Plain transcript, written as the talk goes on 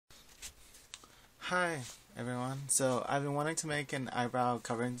Hi everyone. So I've been wanting to make an eyebrow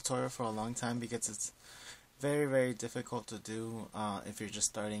covering tutorial for a long time because it's very difficult to do if you're just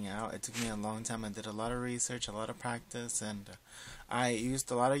starting out. It took me a long time. I did a lot of research, a lot of practice, and I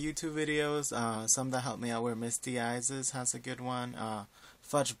used a lot of YouTube videos. Some that helped me out were Misty Eyes has a good one.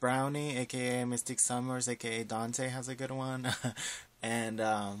 Fudge Brownie, aka Mystic Summers, aka Dante, has a good one. And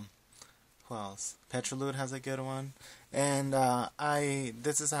who else? Petrolude has a good one. And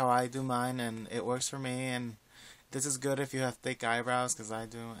this is how I do mine, and it works for me. And this is good if you have thick eyebrows, because I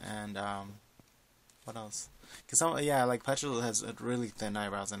do. And what else? Because like Petrolude has really thin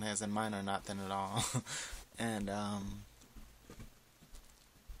eyebrows in his, and mine are not thin at all. And what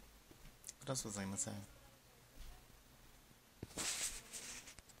else was I gonna say?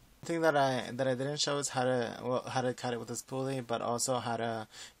 Thing that I didn't show is how to cut it with a spoolie, but also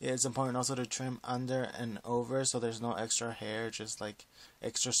it's important also to trim under and over so there's no extra hair, just like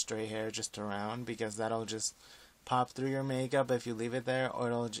extra stray hair just around, because that'll just pop through your makeup if you leave it there,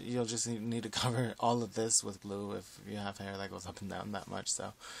 or you'll just need to cover all of this with glue if you have hair that goes up and down that much.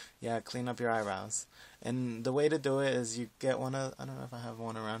 So yeah, clean up your eyebrows. And the way to do it is you get I don't know if I have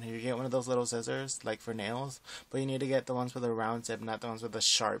one around here, you get one of those little scissors like for nails, but you need to get the ones with a round tip, not the ones with a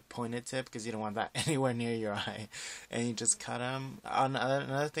sharp pointed tip, because you don't want that anywhere near your eye. And you just cut them.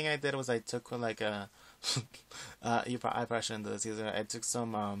 Another thing I did was I took like a I probably shouldn't do this either. I took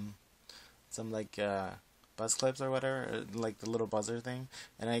some like buzz clips or whatever, like the little buzzer thing,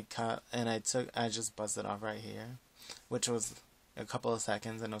 and I just buzzed it off right here, which was a couple of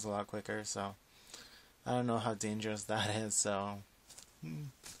seconds, and it was a lot quicker. So I don't know how dangerous that is. So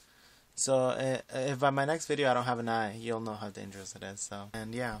if by my next video I don't have an eye, you'll know how dangerous it is. So,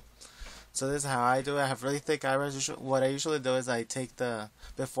 and yeah, so this is how I do it. I have really thick eyebrows. What I usually do is I take to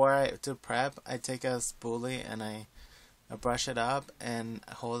prep, I take a spoolie and I brush it up and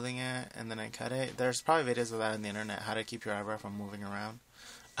holding it, and then I cut it. There's probably videos of that on the internet, how to keep your eyebrow from moving around.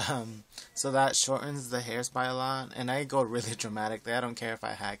 So that shortens the hairs by a lot, and I go really dramatically. I don't care if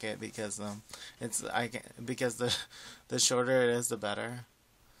I hack it, because because the shorter it is, the better.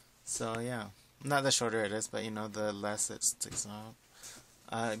 So yeah, not the shorter it is, but the less it sticks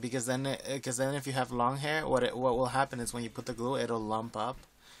out. Because then if you have long hair, what will happen is when you put the glue, it'll lump up.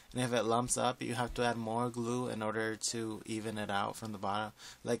 And if it lumps up, you have to add more glue in order to even it out from the bottom.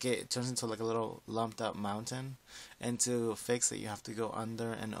 Like, it turns into like a little lumped up mountain. And to fix it, you have to go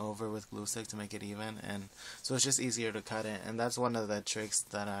under and over with glue stick to make it even. And so it's just easier to cut it. And that's one of the tricks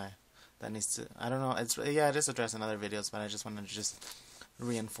that needs to, I don't know, I just addressed in other videos, but I just wanted to just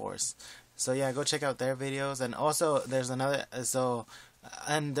reinforce. So yeah, go check out their videos. And also there's and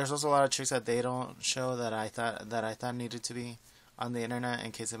there's also a lot of tricks that they don't show that I thought needed to be on the internet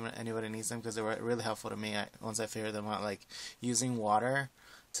in case anybody needs them, because they were really helpful to me once I figured them out, like using water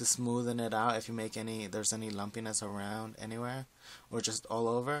to smoothen it out if there's any lumpiness around anywhere or just all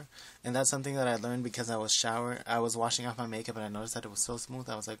over. And that's something that I learned because I was washing off my makeup, and I noticed that it was so smooth.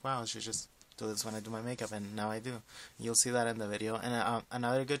 I was like, wow, I should just do this when I do my makeup, and now I do. You'll see that in the video. And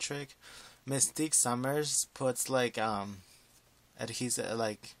another good trick, Mystique Summers puts like adhesive,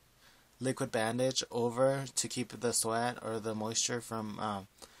 like liquid bandage over to keep the sweat or the moisture from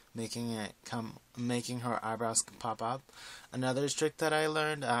making her eyebrows pop up. Another trick that I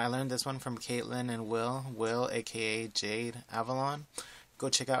learned this one from Caitlin and Will, aka Jade Avalon. Go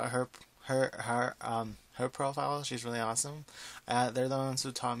check out her profile. She's really awesome. They're the ones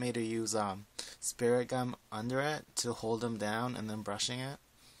who taught me to use spirit gum under it to hold them down, and then brushing it.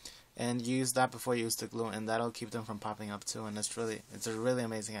 And use that before you use the glue, and that'll keep them from popping up too. And it's a really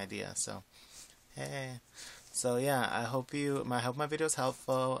amazing idea. So, hey, so yeah, I hope my video is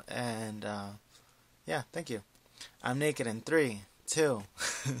helpful, and yeah, thank you. I'm naked in 3, 2.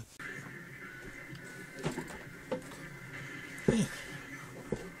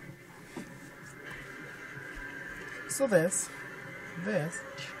 So this,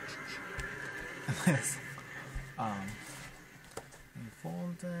 you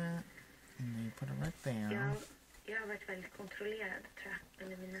fold it, and you put it right there. Jag har varit väldigt kontrollerad, tror jag,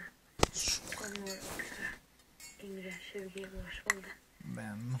 under mina tonår och yngre 20-årsåldern.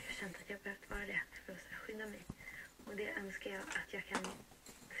 Men Jag har känt att jag behövt vara det för att skydda mig. Och det önskar jag att jag kan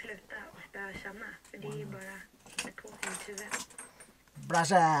sluta och börja känna. För det är ju bara ett på mitt huvud.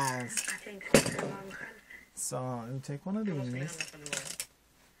 Brushes! Att jag inte ska kunna vara mig själv. So, you take one of these.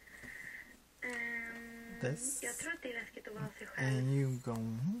 This. Jag tror att det är läskigt att vara sig själv. And you go.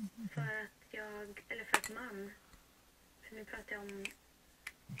 För att man, för nu pratar jag om...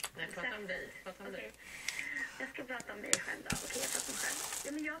 Nej, prata om dig. Okej. Jag ska prata om mig själv då. Okej, jag pratar om mig själv.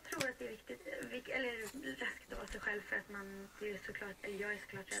 Ja, men jag tror att det är viktigt, eller läskigt att vara sig själv för att man blir såklart, eller jag är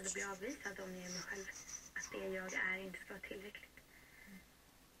såklart rädd att bli avvisad om jag är mig själv. Att det jag är inte ska vara tillräckligt.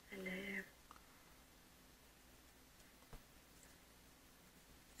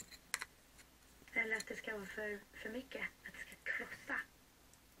 Eller att det ska vara för mycket. Att det ska krossa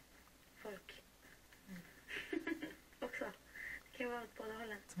folk. Också. Det kan vara åt båda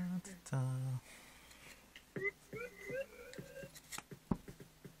hållen.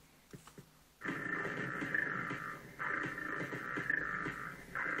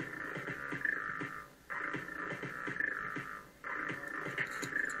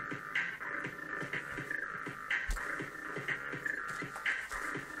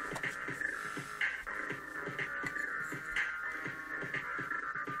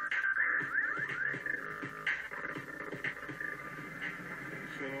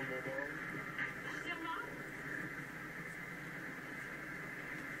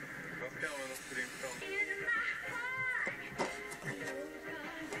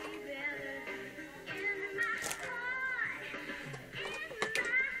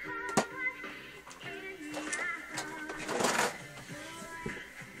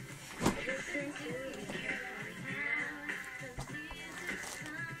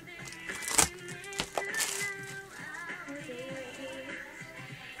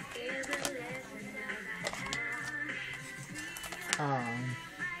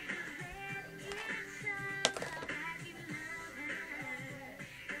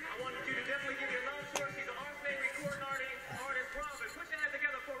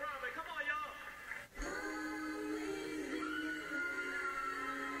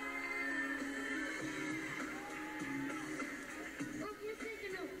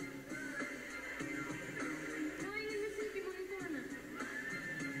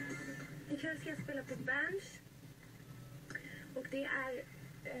 Ikväll ska jag spela på Berns. Och det är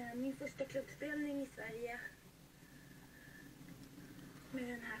min första klubbspelning i Sverige med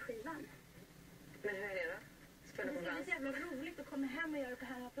den här skivan. Men hur är det då? Spela på Det är Berns? så jävla roligt att komma hem och göra det på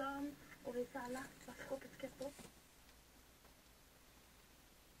hemmaplan och visa alla vad skåpet ska stå.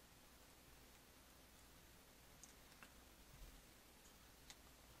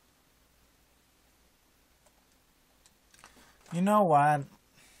 You know what?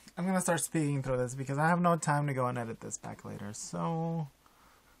 I'm gonna start speaking through this because I have no time to go and edit this back later. So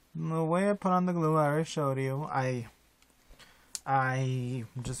the way I put on the glue, I already showed you. I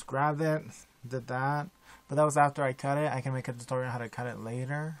just grabbed it, did that, but that was after I cut it. I can make a tutorial on how to cut it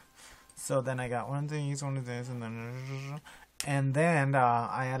later. So then I got one of these, and then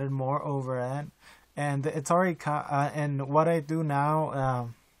I added more over it, and it's already cut. And what I do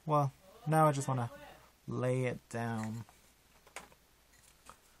now, well, now I just want to lay it down.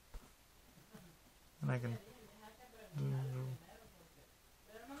 And I can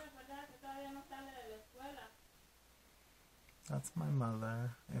that's my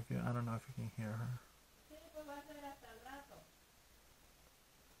mother. I don't know if you can hear her.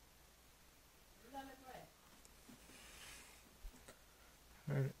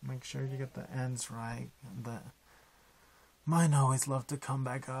 Make sure you get the ends right. Mine always love to come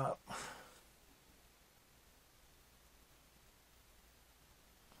back up.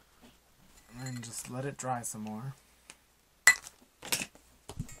 And just let it dry some more.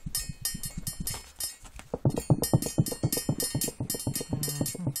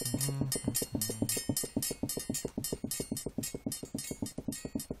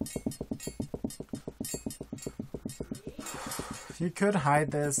 You could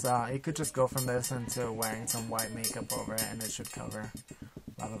hide this, you could just go from this into wearing some white makeup over it and it should cover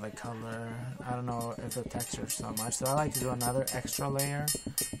a lot of the color. I don't know if it textures so much, so I like to do another extra layer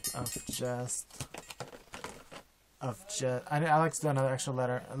of just I like to do another extra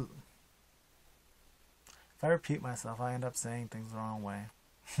layer. If I repeat myself, I end up saying things the wrong way.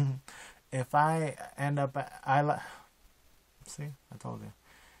 If I end up, see, I told you.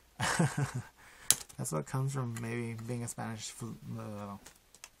 That's what comes from maybe being a Spanish.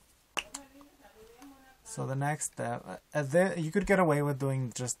 So the next step, you could get away with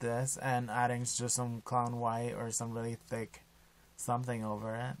doing just this and adding just some clown white or some really thick something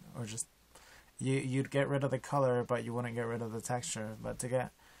over it, or just you'd get rid of the color, but you wouldn't get rid of the texture. But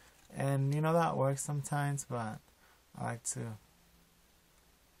and you know that works sometimes, but I like to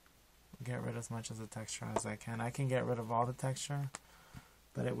get rid of as much of the texture as I can. I can get rid of all the texture,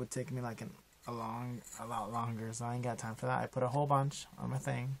 but it would take me like a lot longer, so I ain't got time for that. I put a whole bunch on my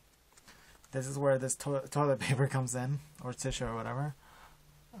thing. This is where this toilet paper comes in, or tissue or whatever.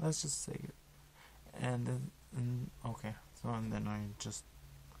 Let's just say, and then okay. So and then I just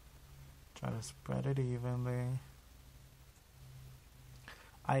Try to spread it evenly.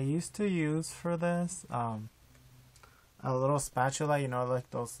 I used to use for this a little spatula, you know, like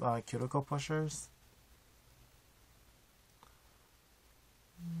those cuticle pushers.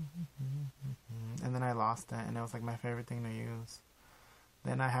 And then I lost it, and it was like my favorite thing to use.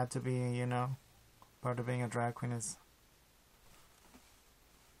 Then I had to be, you know, part of being a drag queen is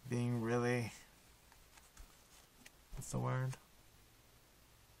being really, what's the word?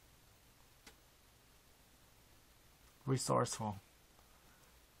 Resourceful.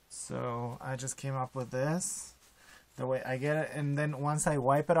 So I just came up with this, the way I get it, and then once I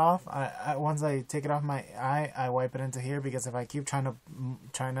wipe it off, once I take it off my eye, I wipe it into here, because if I keep trying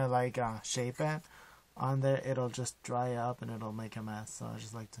to like shape it on there, it'll just dry up and it'll make a mess. So I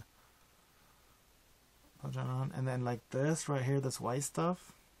just like to put it on, and then like this right here, this white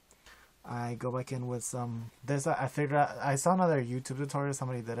stuff, I go back in with some. This I figured out. I saw another YouTube tutorial.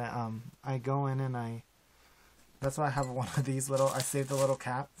 Somebody did it. I go in and that's why I have one of these little. I saved a little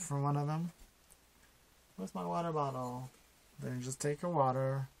cap from one of them. Where's my water bottle? Then you just take your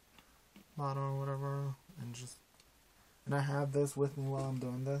water bottle or whatever, and I have this with me while I'm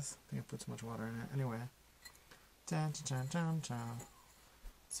doing this. I think I put too much water in it. Anyway,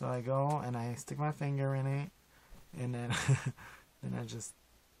 so I go and I stick my finger in it, and then then I just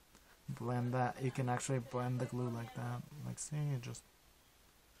blend that. You can actually blend the glue like that. Like, see, it just.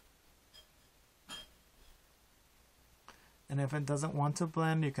 And if it doesn't want to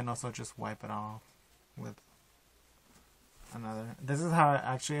blend, you can also just wipe it off with another. This is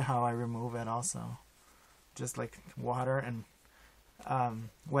how I remove it also. Just like water, and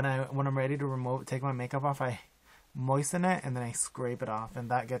when I'm ready to take my makeup off, I moisten it and then I scrape it off, and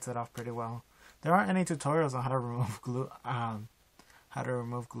that gets it off pretty well. There aren't any tutorials on how to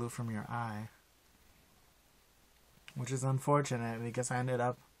remove glue from your eye, which is unfortunate because I ended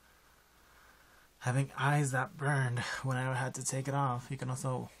up having eyes that burned when I had to take it off. You can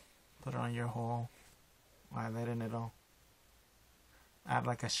also put it on your whole eyelid, and it'll add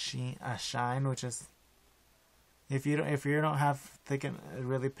like a shine, which is if you don't have thick and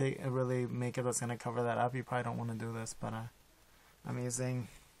really makeup that's gonna cover that up, you probably don't want to do this. But I'm using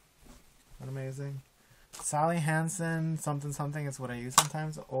Sally Hansen something is what I use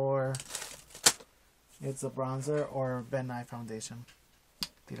sometimes, or it's a bronzer or Ben Nye foundation,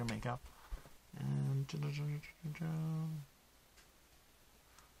 theater makeup. And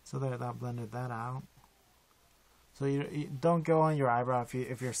so there, that blended that out. So you don't go on your eyebrow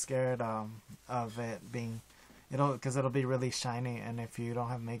if you're scared of it being, because it'll be really shiny, and if you don't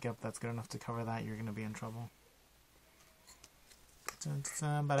have makeup that's good enough to cover that, you're gonna be in trouble.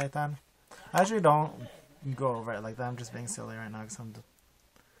 But I thought, I actually don't go over it like that. I'm just being silly right now because I'm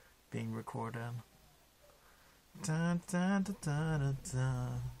being recorded. Dun, dun, dun, dun,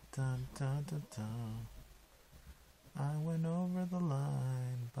 dun. Dun, dun, dun, dun. I went over the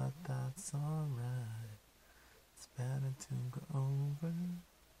line, but that's alright. It's better to go over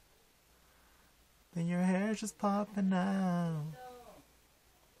than your hair's just popping out.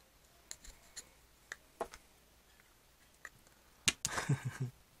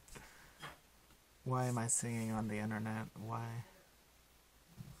 Why am I singing on the internet? Why?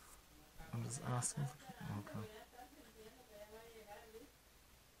 I'm just asking. Okay.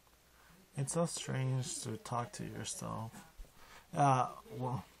 It's so strange to talk to yourself.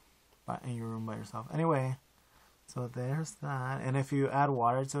 Well, in your room by yourself. Anyway, so there's that. And if you add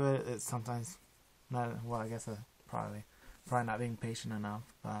water to it, it's sometimes not. Well, I guess probably not being patient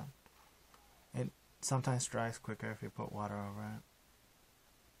enough. But it sometimes dries quicker if you put water over it.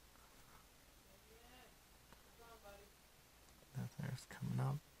 That there's coming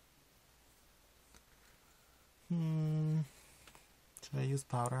up. Should I use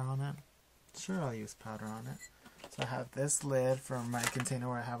powder on it? Sure, I'll use powder on it. So I have this lid for my container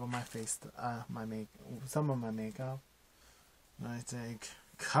where I have on my face, some of my makeup. And I take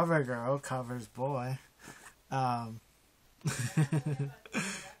CoverGirl, Covers Boy. And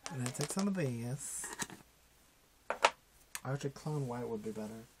I take some of these. Actually, Clone White would be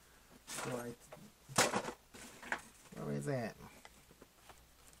better. So where is it?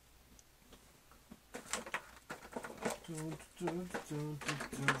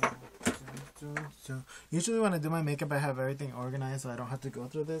 Usually when I do my makeup, I have everything organized so I don't have to go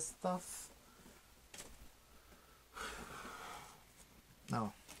through this stuff.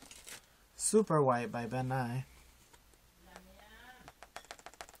 No. Super White by Ben Nye.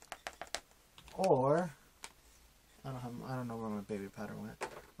 Or I don't know where my baby powder went.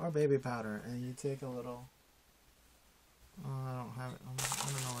 Or baby powder, and you take a little. Oh, I don't have it. I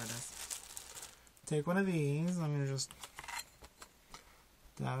don't know where it is. Take one of these. I'm gonna just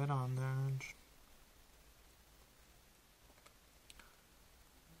dab it on there.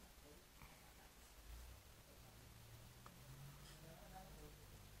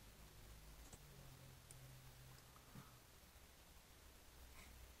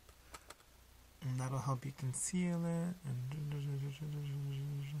 And that'll help you conceal it.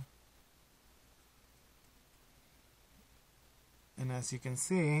 And as you can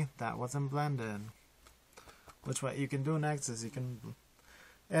see, that wasn't blended. Which what you can do next is you can...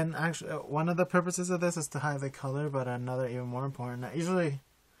 And actually, one of the purposes of this is to hide the color, but another even more important... Usually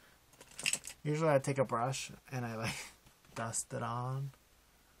I take a brush and I like dust it on.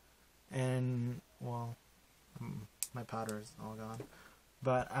 And, well, my powder is all gone.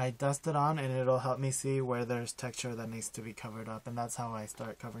 But I dust it on and it'll help me see where there's texture that needs to be covered up. And that's how I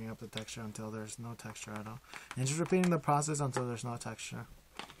start covering up the texture until there's no texture at all. And just repeating the process until there's no texture.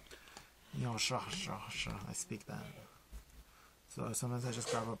 You know, I speak that. So sometimes I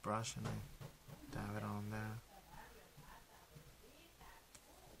just grab a brush and I dab it on there.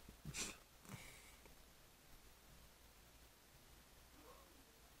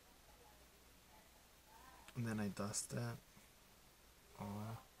 And then I dust it.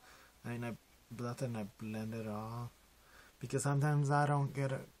 I blend it and I blend it all, because sometimes I don't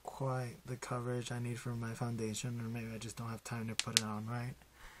get quite the coverage I need for my foundation, or maybe I just don't have time to put it on right,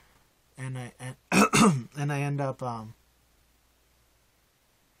 and I end up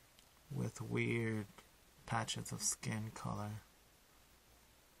with weird patches of skin color,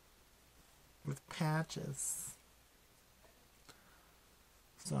 with patches.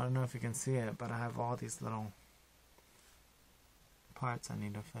 So I don't know if you can see it, but I have all these little parts I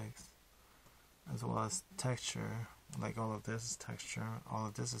need to fix, as well as texture. Like all of this is texture, all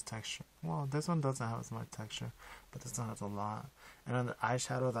of this is texture. Well, this one doesn't have as much texture, but this one has a lot. And on the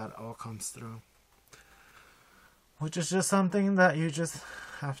eyeshadow, that all comes through, which is just something that you just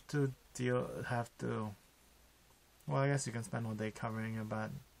have to well, I guess you can spend all day covering it, but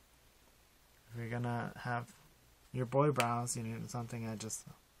if you're gonna have your boy brows, you need something I've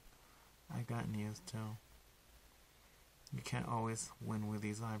gotten used to. You can't always win with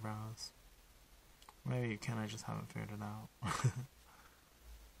these eyebrows. Maybe you can, I just haven't figured it out.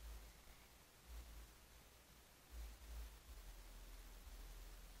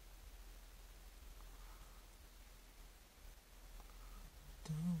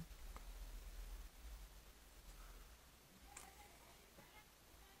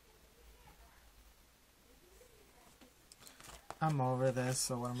 I'm over this,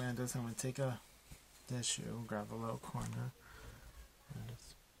 so what I'm going to do is I'm going to take a tissue, grab a little corner, and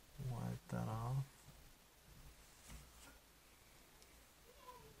just wipe that off.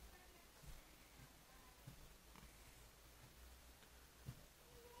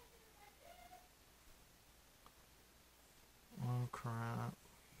 Oh crap.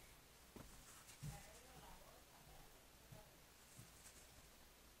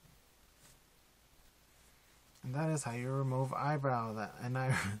 And that is how you remove eyebrow.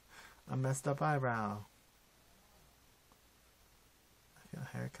 A messed up eyebrow. I feel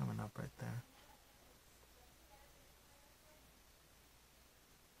hair coming up right there.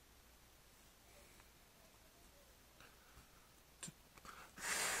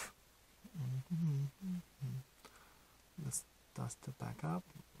 Let's dust it back up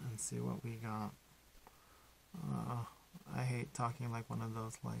and see what we got. I hate talking like one of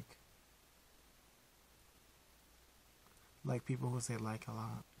those like people who say like a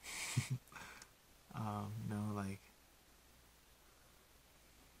lot. No, like,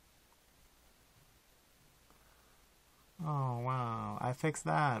 oh wow, I fixed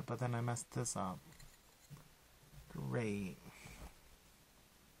that, but then I messed this up. Great.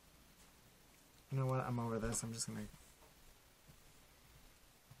 You know what, I'm over this. I'm just gonna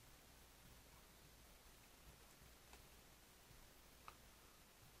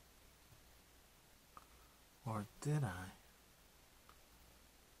or did I?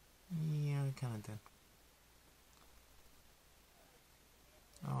 Yeah, I kinda did.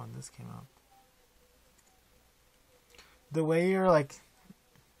 Oh, and this came up. The way you're like,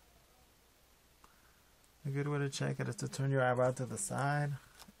 a good way to check it is to turn your eyebrow to the side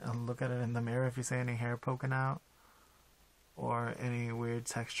and look at it in the mirror. If you see any hair poking out or any weird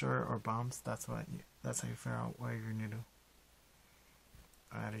texture or bumps, that's how you figure out where you need to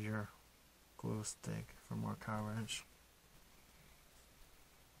add your glue stick for more coverage.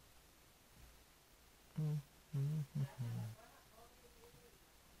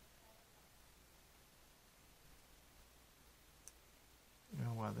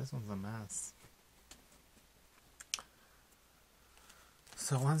 Oh wow, this one's a mess.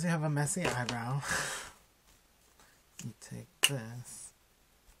 So once you have a messy eyebrow, you take this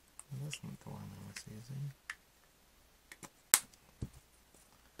This isn't the one I was using.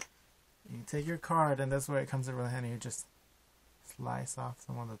 You take your card, and that's where it comes in really handy. You just slice off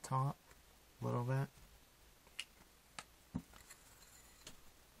some of the top a little bit.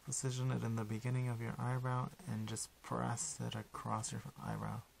 Position it in the beginning of your eyebrow and just press it across your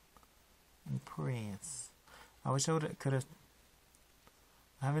eyebrow. And press. I wish I could have.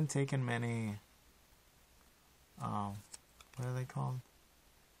 I haven't taken many. What are they called?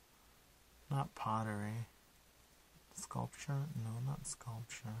 Not pottery. Sculpture? No, not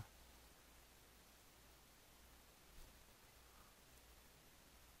sculpture.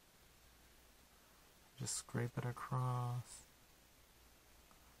 Just scrape it across.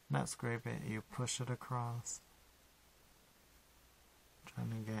 Not scrape it, you push it across.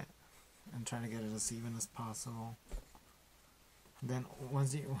 Trying to get it as even as possible. Then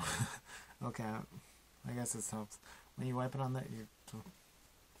once you okay, I guess this helps. When you wipe it on that, you do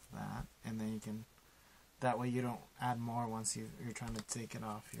that, and then you can. That way you don't add more once you're trying to take it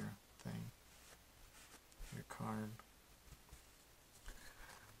off your thing, your card.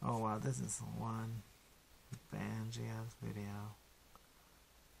 Oh wow, this is one Banjia's video.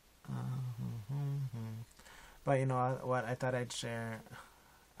 But you know what? I thought I'd share.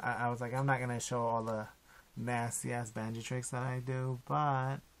 I was like, I'm not gonna show all the nasty ass Banji tricks that I do,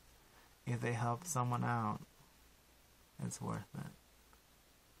 but if they help someone out, it's worth it.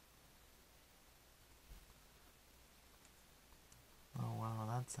 Oh wow,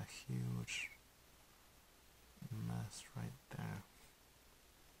 that's a huge mess right there.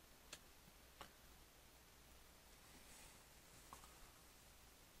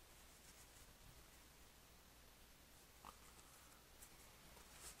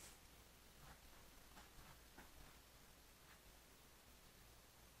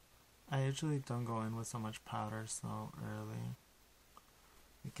 I usually don't go in with so much powder so early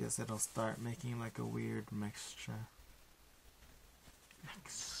because it'll start making like a weird mixture.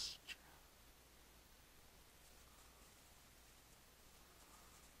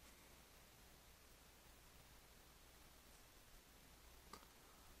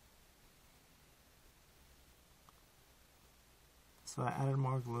 So I added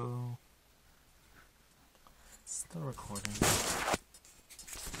more glue. Still recording.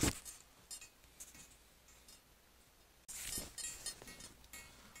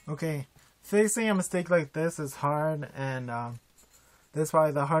 Okay, fixing a mistake like this is hard, and this is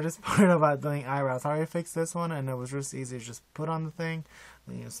probably the hardest part about doing eyebrows. I already fixed this one, and it was just easy. Just put on the thing,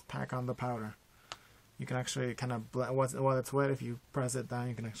 then you just pack on the powder. You can actually kind of blend, while it's wet, if you press it down,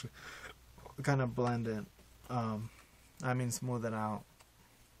 you can actually kind of blend it. I mean smooth it out.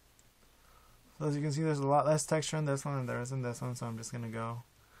 So as you can see, there's a lot less texture in this one than there is in this one, so I'm just going to go.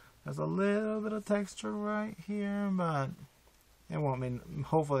 There's a little bit of texture right here, but it won't be,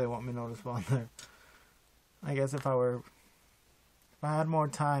 hopefully it won't be noticeable in there. I guess if I had more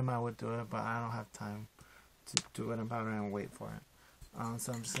time, I would do it, but I don't have time to do it in powder and wait for it.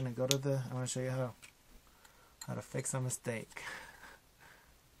 So I'm just going to go to I'm going to show you how to fix a mistake.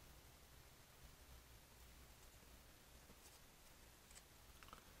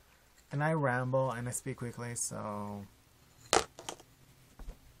 And I ramble and I speak quickly, so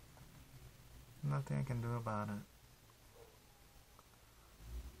nothing I can do about it.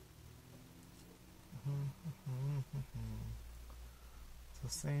 It's the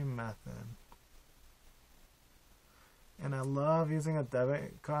same method. And I love using a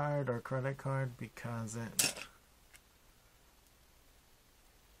debit card or credit card because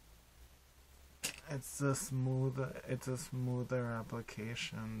it's a smoother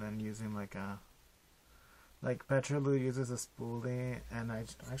application than using like Petroloo uses a spoolie, and I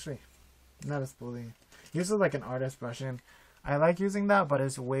actually not a spoolie, uses like an artist brush, and I like using that, but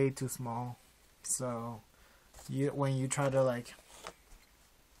it's way too small. So when you try to like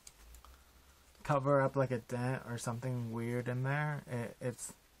cover up like a dent or something weird in there,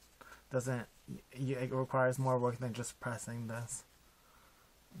 it requires more work than just pressing this.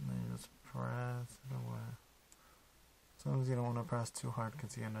 And then you just press it away. Sometimes you don't want to press too hard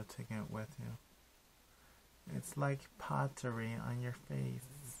because you end up taking it with you. It's like pottery on your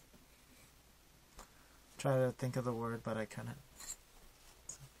face. Try to think of the word, but I couldn't.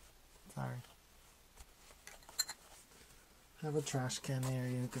 Sorry. Have a trash can near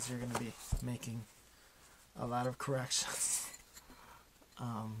you because you're going to be making a lot of corrections.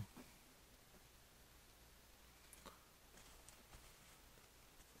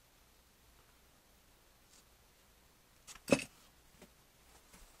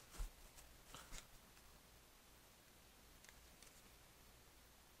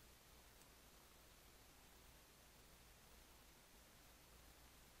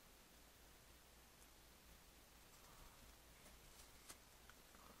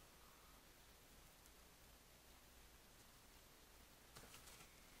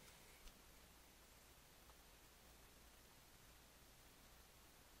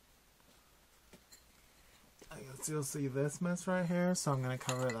 So you'll see this mess right here, so I'm gonna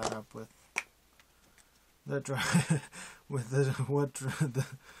cover that up with the drag with the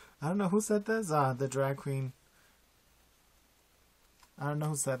I don't know who said this. The drag queen. I don't know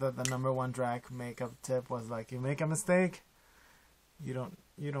who said that the #1 drag makeup tip was like, you make a mistake, you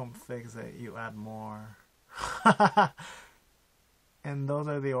don't fix it, you add more. And those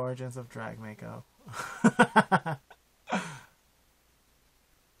are the origins of drag makeup.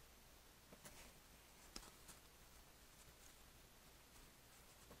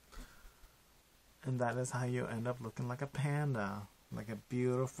 And that is how you end up looking like a panda. Like a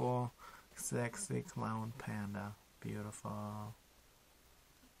beautiful, sexy clown panda. Beautiful.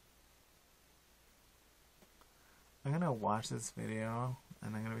 I'm gonna watch this video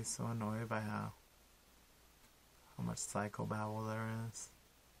and I'm gonna be so annoyed by how much psychobabble there is.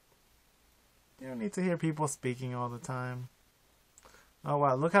 You don't need to hear people speaking all the time. Oh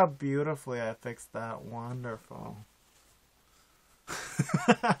wow, look how beautifully I fixed that. Wonderful.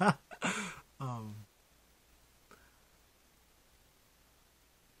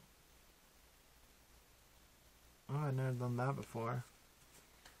 Oh, I've never done that before.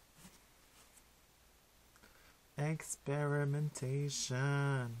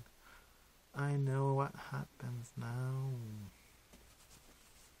 Experimentation. I know what happens now.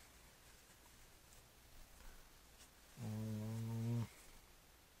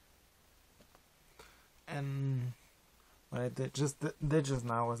 And what I did just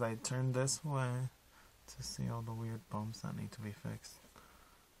now was I turned this way to see all the weird bumps that need to be fixed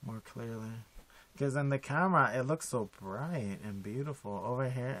more clearly. Because in the camera, it looks so bright and beautiful. Over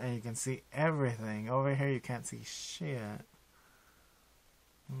here, and you can see everything. Over here, you can't see shit.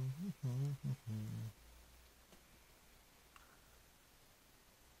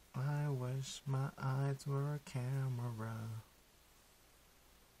 I wish my eyes were a camera.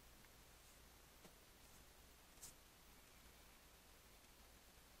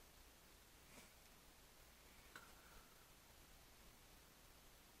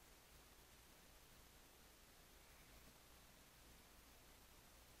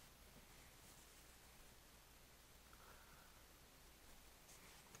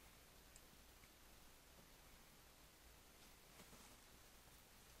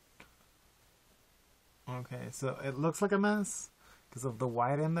 Okay, so it looks like a mess because of the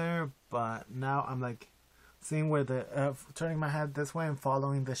white in there, but now I'm like seeing where the turning my head this way and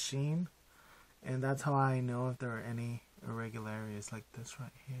following the sheen, and that's how I know if there are any irregularities like this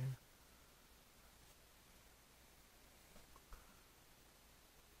right here.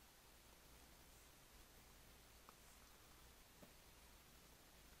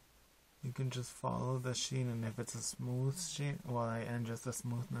 You can just follow the sheen, and if it's a smooth sheen, well, and just the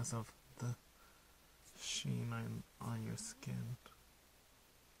smoothness of the sheen on your skin.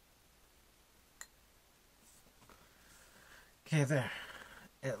 Okay, there.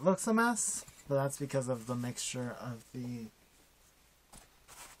 It looks a mess, but that's because of the mixture of the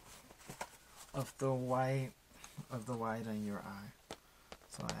white in your eye.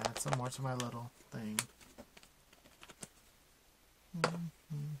 So I add some more to my little thing.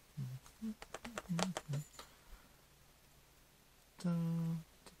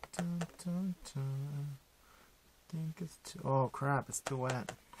 Think it's too. Oh crap! It's too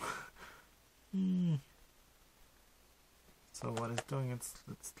wet. So what it's doing? It's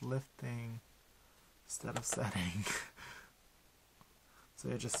lifting instead of setting. So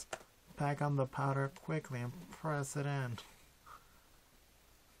you just pack on the powder quickly and press it in.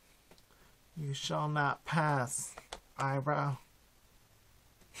 You shall not pass, eyebrow.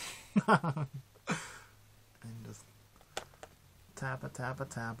 And just tappa, tappa,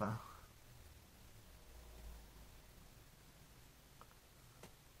 tappa.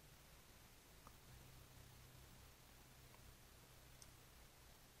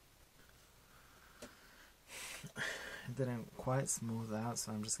 It didn't quite smooth out,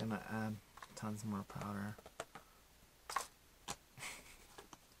 so I'm just gonna add tons more powder.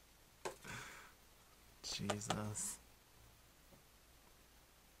 Jesus.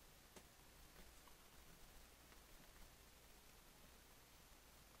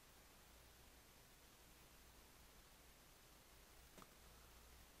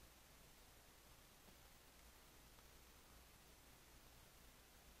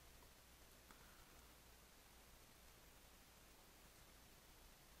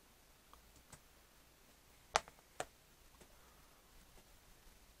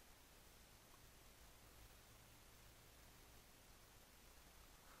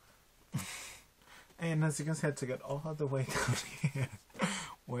 And as you can see, I took it all the way down here,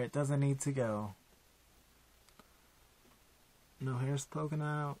 where it doesn't need to go. No hair's poking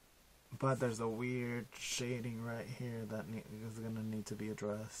out. But there's a weird shading right here that is gonna need to be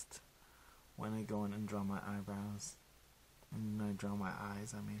addressed when I go in and draw my eyebrows. And I draw my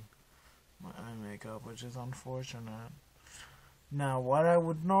eyes, I mean. My eye makeup, which is unfortunate. Now, what I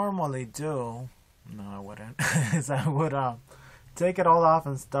would normally do... No, I wouldn't. is I would take it all off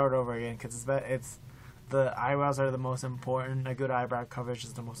and start over again. Because it's the eyebrows are the most important. A good eyebrow coverage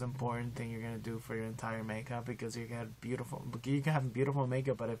is the most important thing you're going to do for your entire makeup. Because you can have beautiful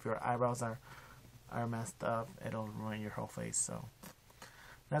makeup, but if your eyebrows are messed up, it'll ruin your whole face. So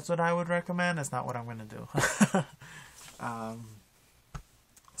that's what I would recommend. It's not what I'm going to do.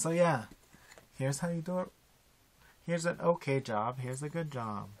 So yeah. Here's how you do it. Here's an okay job. Here's a good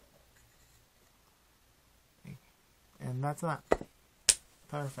job. And that's not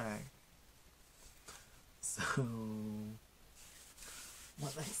perfect. So,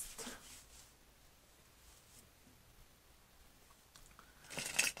 what next?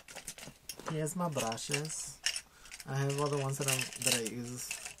 Here's my brushes. I have all the ones that I use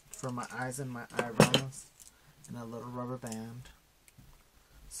for my eyes and my eyebrows, and a little rubber band,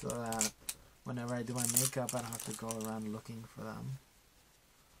 so that whenever I do my makeup, I don't have to go around looking for them.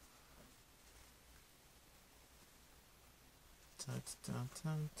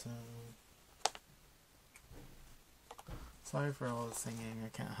 Sorry for all the singing, I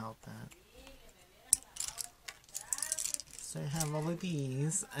can't help that. So I have all of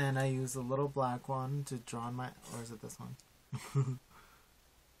these, and I use a little black one to draw on my... Or is it this one?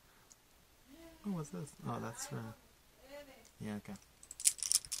 Oh, what's this? Oh, that's for... Yeah, okay.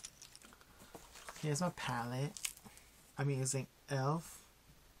 Here's my palette. I'm using e.l.f.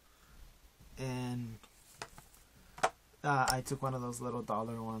 And I took one of those little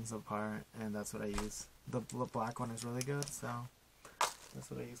dollar ones apart, and that's what I use. The black one is really good, so that's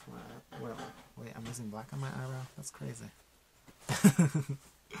what I use for my... Wait, I'm using black on my eyebrow? That's crazy.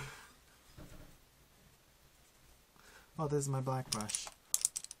 Oh, this is my black brush.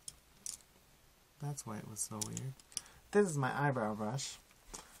 That's why it was so weird. This is my eyebrow brush.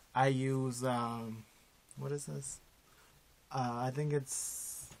 I use, what is this? I think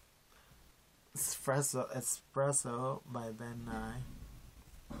it's Espresso by Ben Nye.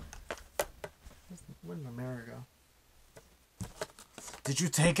 Where did my mirror go? Did you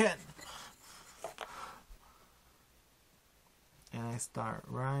take it? And I start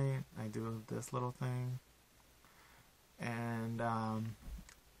right. I do this little thing. And,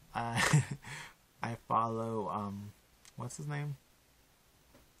 I follow, what's his name?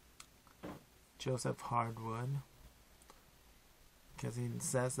 Joseph Hardwood, because he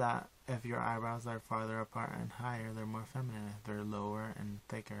says that if your eyebrows are farther apart and higher, they're more feminine. If they're lower and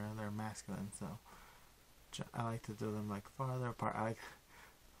thicker, they're masculine. So I like to do them like farther apart.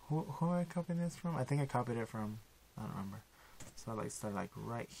 Who am I copying this from? I think I copied it from, I don't remember. So I like start like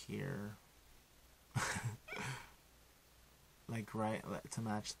right here, like right to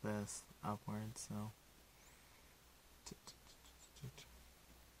match this upward. So.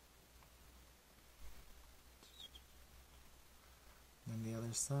 Then the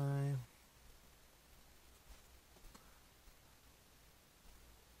other side.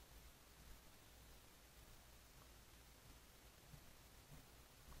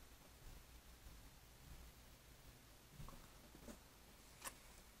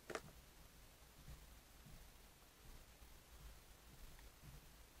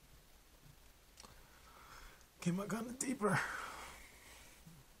 Came up kind of deeper.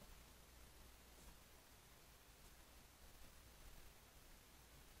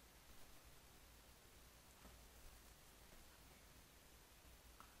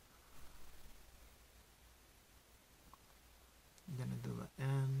 I'm gonna do the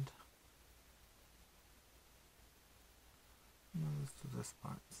end. Now let's do this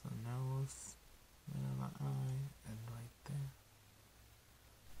part. So nose, middle of the eye, and right there.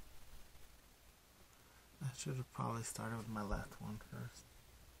 I should have probably started with my left one first.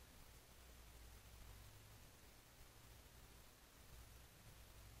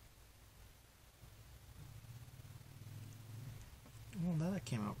 Well, that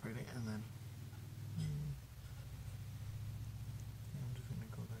came out pretty, and then I'm just gonna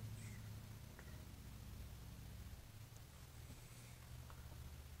go like.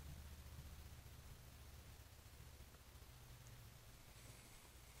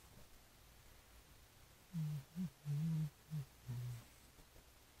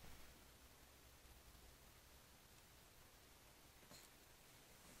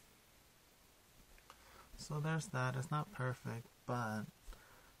 So there's that. It's not perfect, but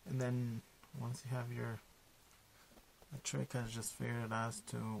and then once you have the trick has just figured it out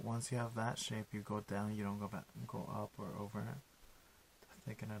to once you have that shape, you go down. You don't go back, go up or over it to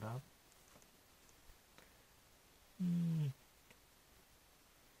thicken it up.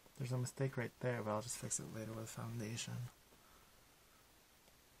 There's a mistake right there, but I'll just fix it later with foundation.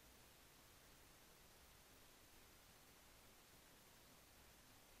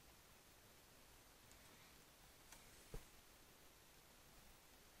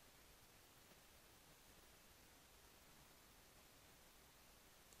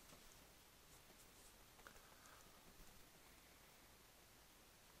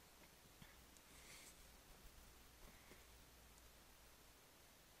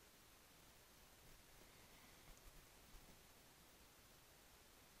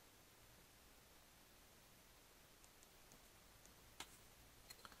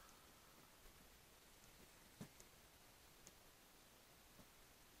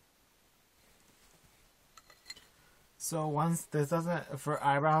 So once this doesn't, for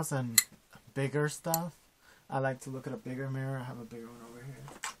eyebrows and bigger stuff, I like to look at a bigger mirror. I have a bigger one over here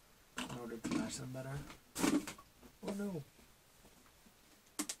in order to match them better. Oh no.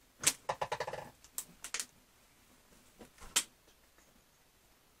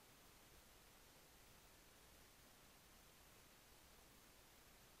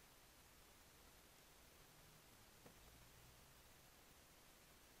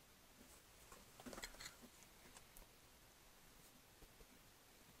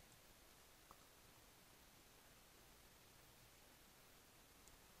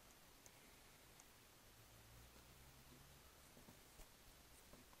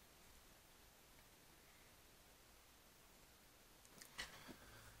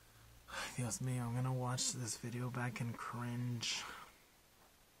 Dios mío, I'm gonna watch this video back and cringe.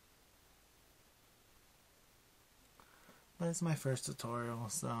 But it's my first tutorial,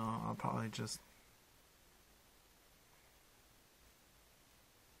 so I'll probably just...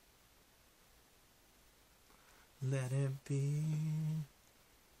 let it be.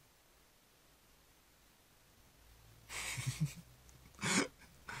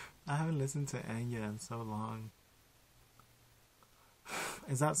 I haven't listened to Enya in so long.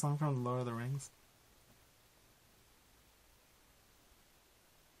 Is that song from Lord of the Rings?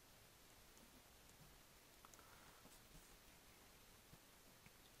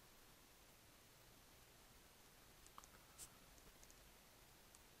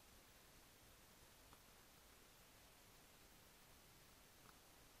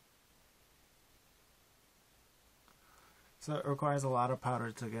 So it requires a lot of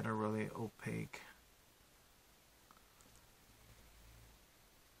powder to get a really opaque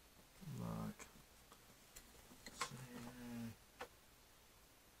look.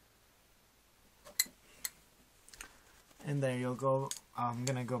 And there you'll go. I'm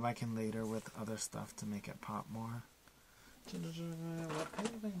gonna go back in later with other stuff to make it pop more.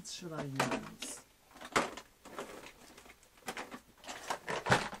 What paints should I use?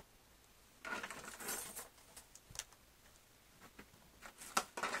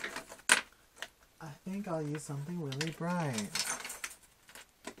 I think I'll use something really bright.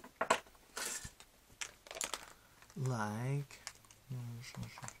 Like...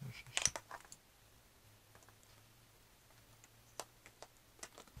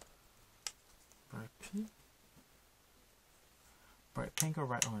 bright pink? Bright pink or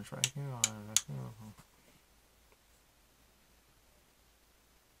bright orange? Right here or right here?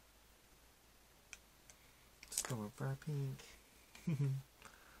 Let's go with bright pink.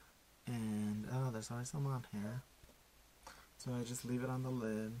 And, oh, there's already some on here. So I just leave it on the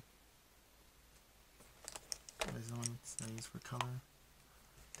lid. These are the ones I use for color.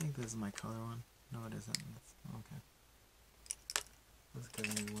 I think this is my color one. No, it isn't. Okay. Let's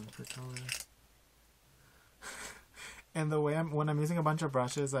give me one for color. And the way when I'm using a bunch of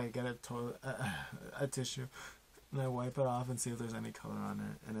brushes, I get a tissue, and I wipe it off and see if there's any color on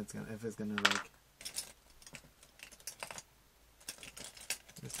it, and if it's gonna like...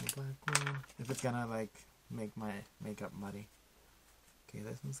 This black one. If it's gonna like make my makeup muddy. Okay,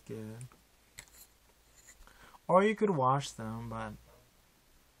 this one's good. Or you could wash them, but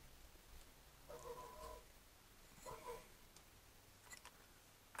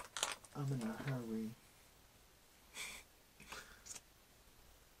I'm in a hurry.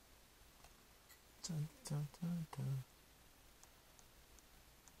 Dun, dun, dun, dun.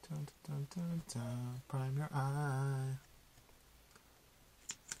 Dun, dun, dun, dun. Prime your eye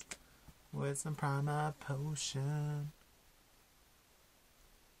with some primer potion.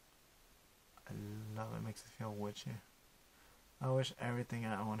 I love it. Makes it feel witchy. I wish everything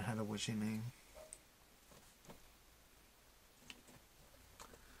I own had a witchy name.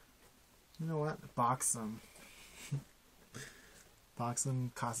 You know what? Boxum.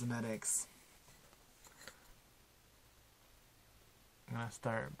 Boxum Cosmetics. I'm gonna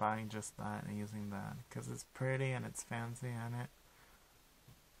start buying just that and using that because it's pretty and it's fancy and it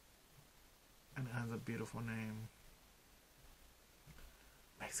has a beautiful name.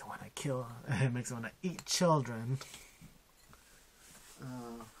 Makes it want to kill. It makes it want to eat children.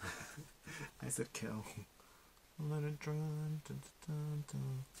 I said kill. Let it run. Dun, dun,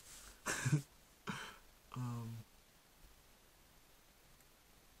 dun, dun.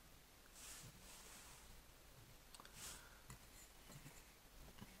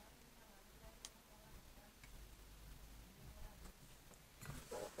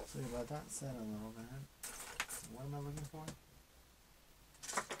 So you got that set a little bit. What am I looking for?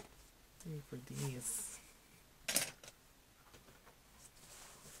 Looking for these.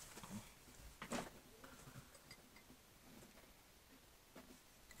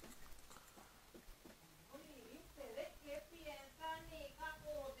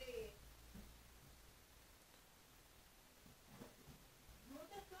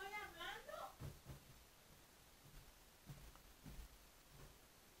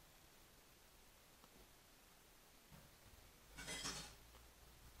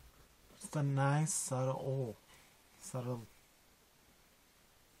 Just a nice subtle.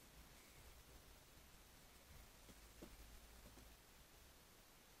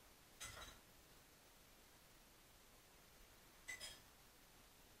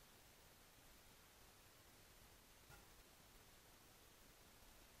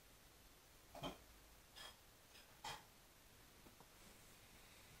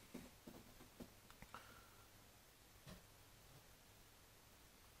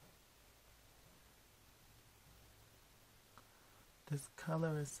 This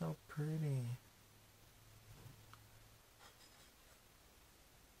color is so pretty.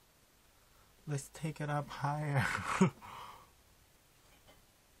 Let's take it up higher.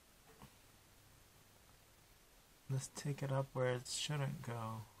 Let's take it up where it shouldn't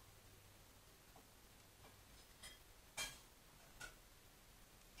go.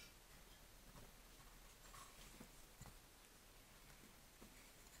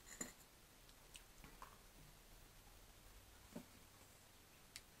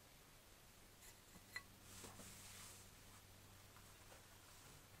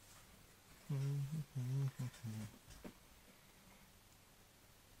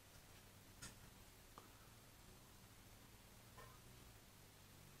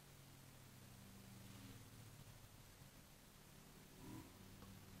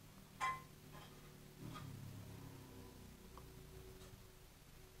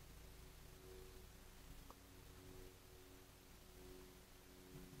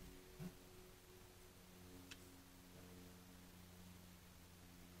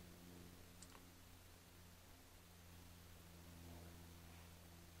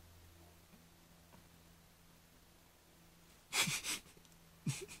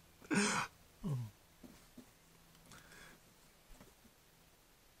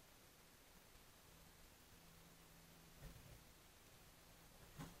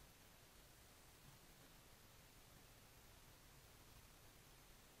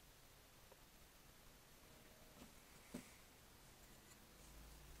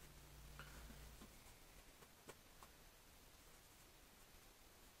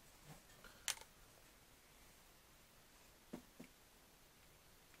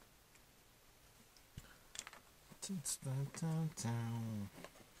 Down.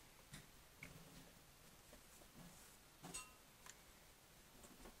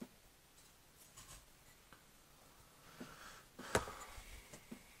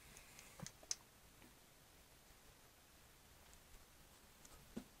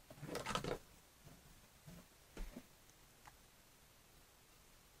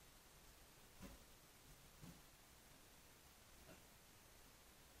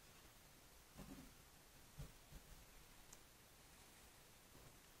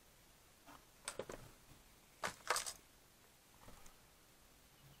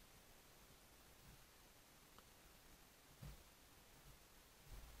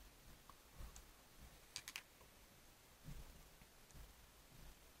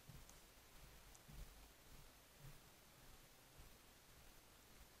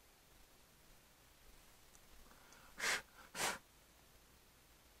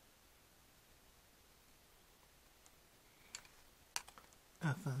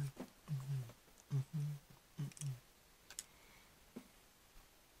 Fine.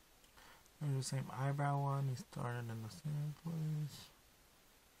 There's the same eyebrow one. He started in the same place.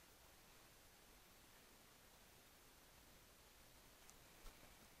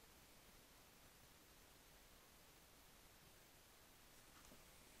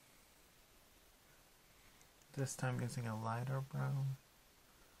 This time using a lighter brown.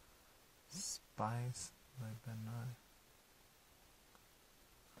 Spice by Ben Nye.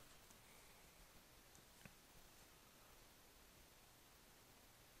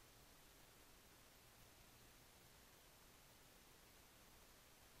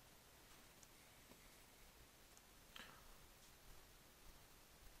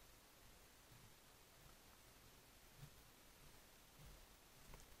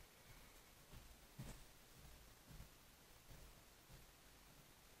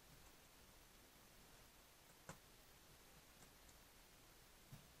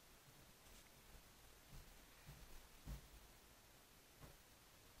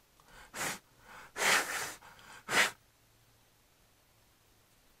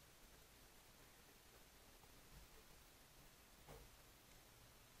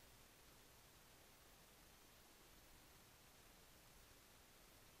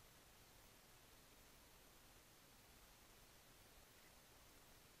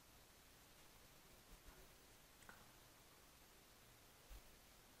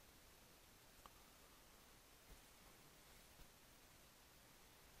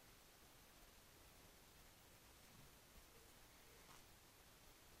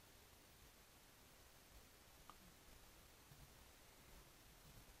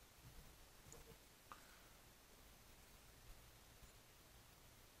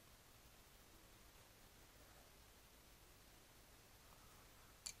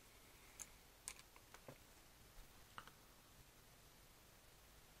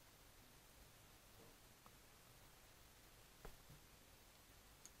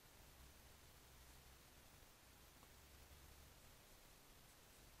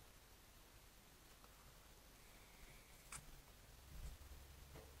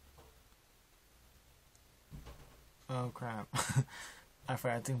 Oh crap. I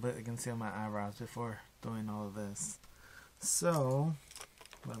forgot to conceal my eyebrows before doing all of this. So,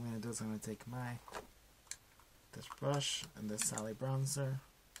 what I'm going to do is I'm going to take this brush and this Sally bronzer.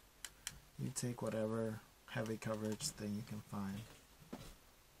 You take whatever heavy coverage thing you can find.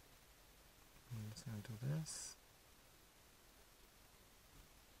 I'm just going to do this.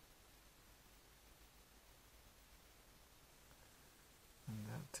 And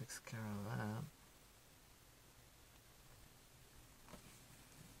that takes care of that.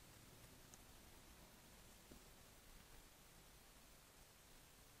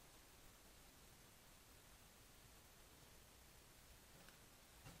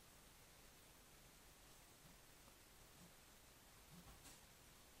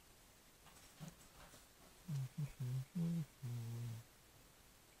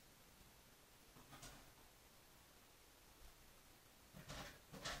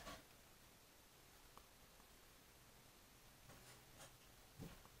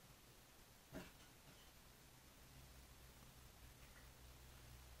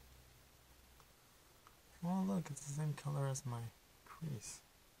 Oh look, it's the same color as my crease.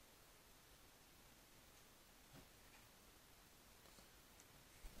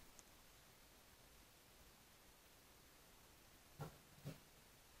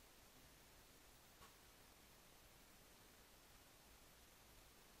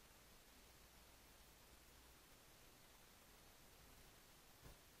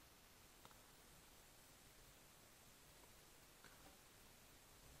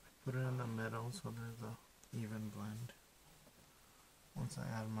 Put it in the middle so there's a even blend. Once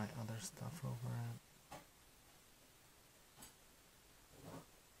I add my other stuff over it.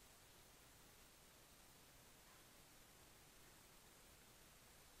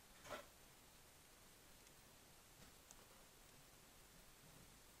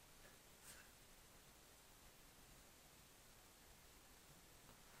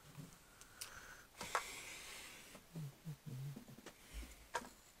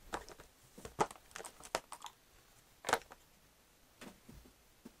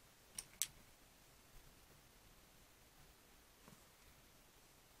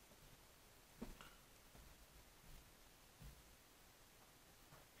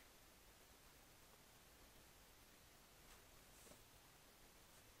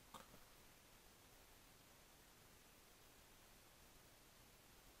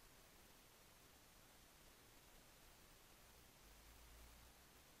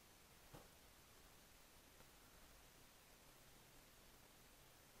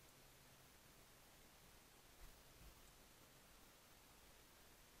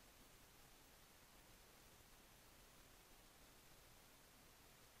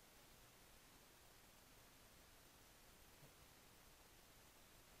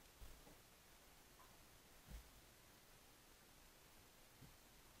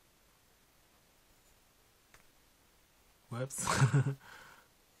 Whoops.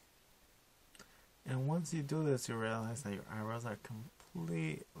 And once you do this, you realize that your eyebrows are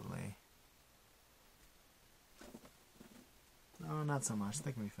completely... Oh, not so much.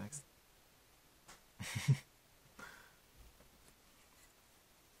 They can be fixed.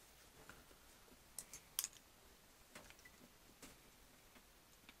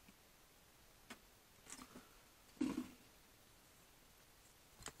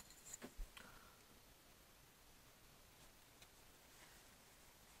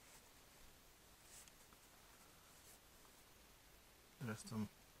 Just some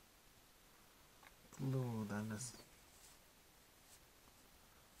glue that is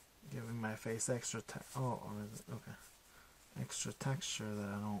giving my face extra extra texture that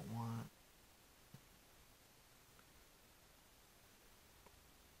I don't want.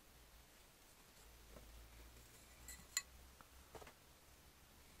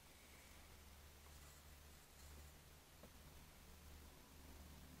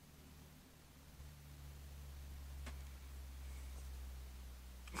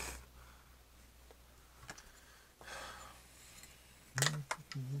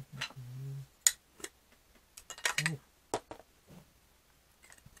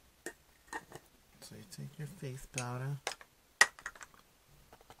 So you take your face powder.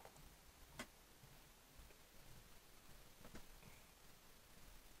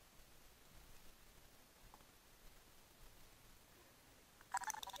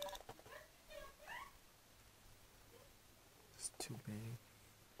 It's too big.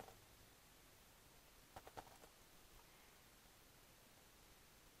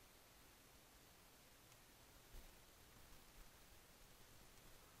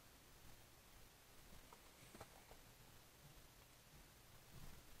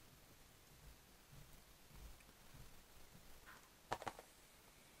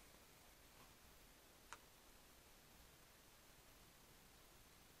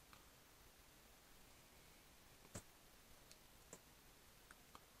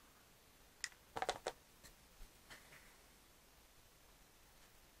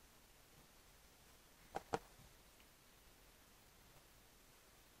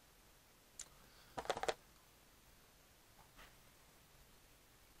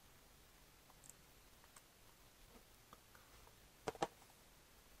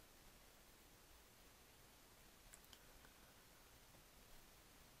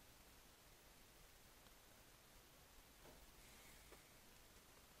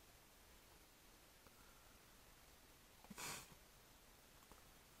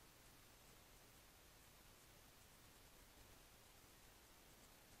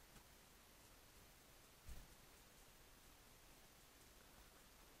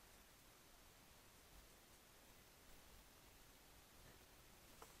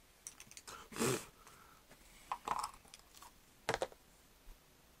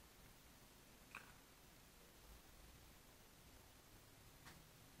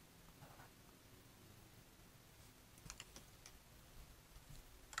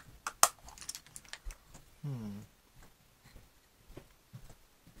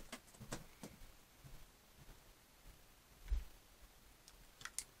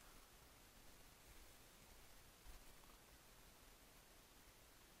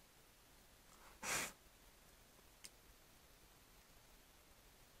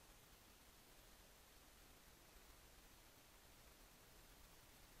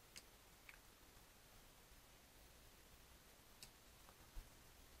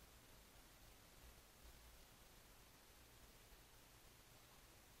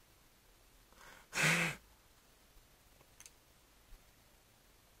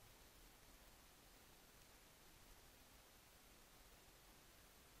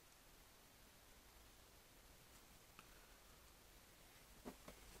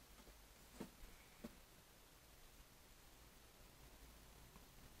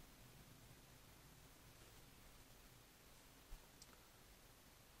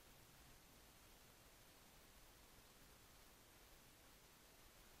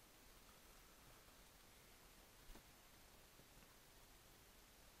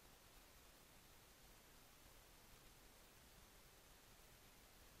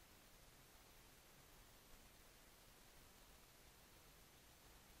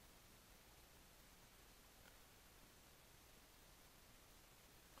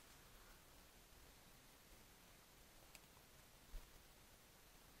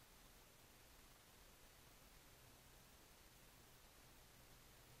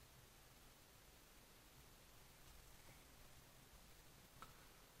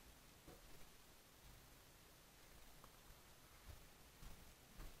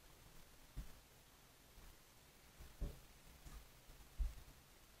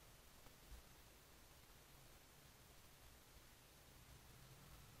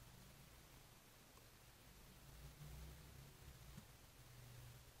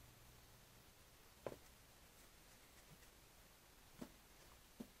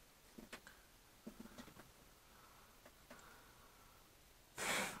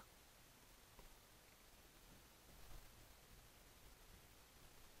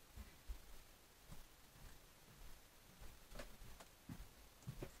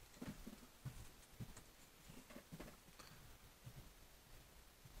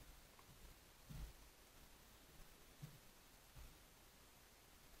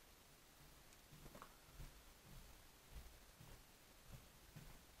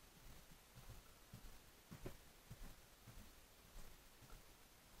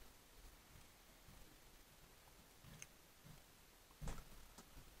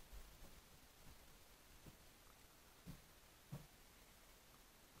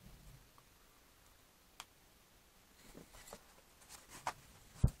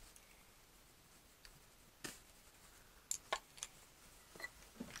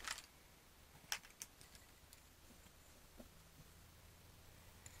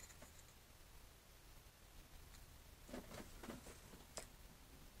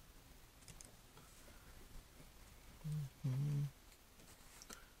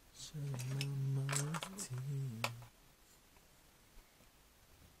 Like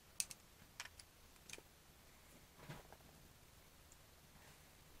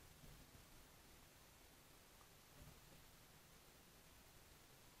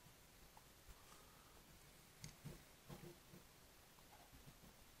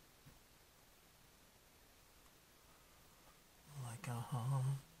a heart,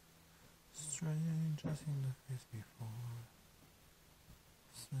 strange I've seen the face before.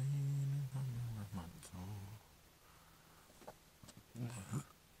 Slain and coming with my soul.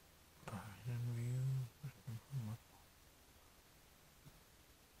 Burning views from my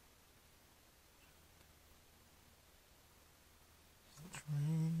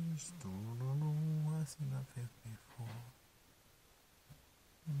strange, don't know I've seen that face before.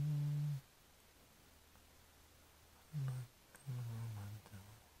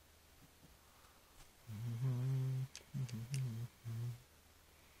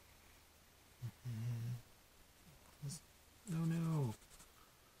 No, no.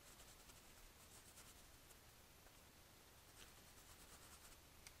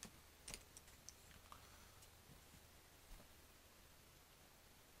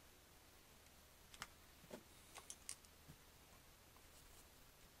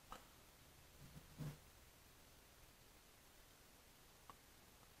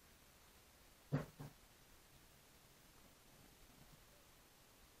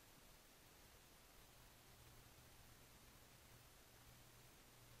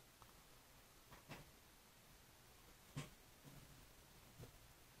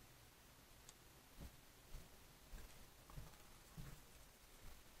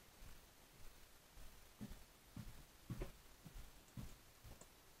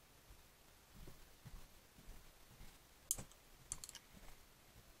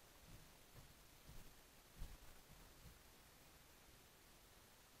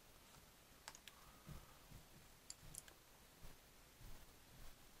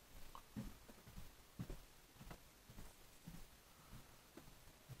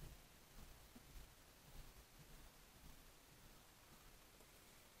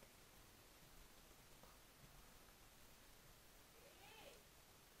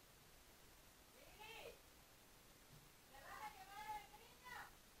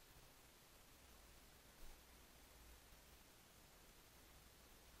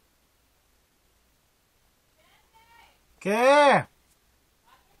 ¿Qué?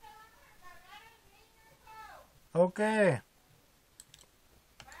 Ok.